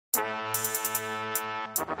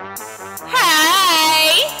Hey!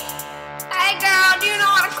 Hey girl, do you know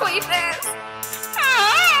what a queef is?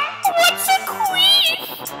 What's a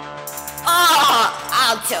queef?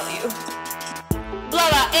 I'll tell you. Blow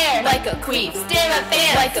out air like a queef. Stand up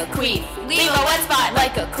fan like a queef. Leave a wet spot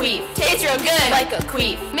like a queef. Taste real good like a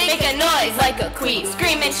queef. Make a noise like a queef.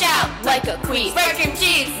 Scream and shout like a queef. Burger cream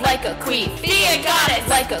cheese like a queef. Be a goddess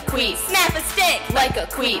like a queef. Snap a stick like a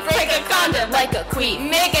queef. Break a condom like a queef.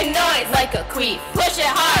 Make a noise like a queef. Push it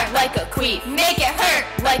hard like a queef. Make it hurt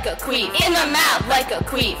like a queef. In the mouth like a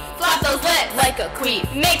queef. Flop those lips like a queef.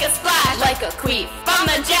 Make a splash like a queef. Bomb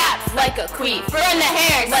the japs like a queef. Burn the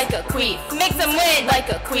hairs like a queef. Make some wind like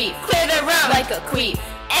a queef. Clear the room like a queef.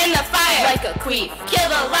 End the fire like a queef. Kill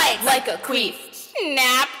the lights like a queef.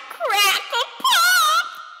 Snap, crackle, pop.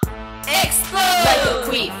 Explode like a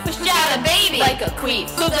queef. Push out a baby like a queef.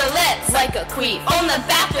 Move the lips like a queef. Own the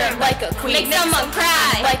bathroom like a queef. Make someone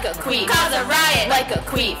cry like a queef. Cause a riot like a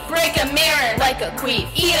queef. Break a mirror like a queef.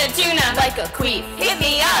 Eat a tuna like a queef. Hit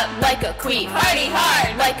me up like a queef. Party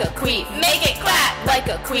hard like a queef. Make it clap like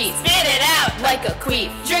a queef. Spit it out like a queef.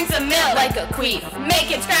 Drink some milk like a queef.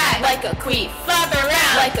 Make it crack like a queef. Flop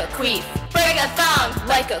around like a queef. Break a thumb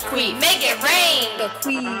like a queef. Make it rain. A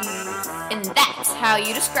queef. And that's how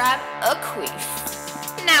you describe a queef.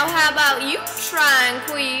 Now how about you try and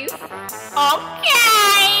queef?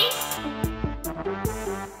 Okay.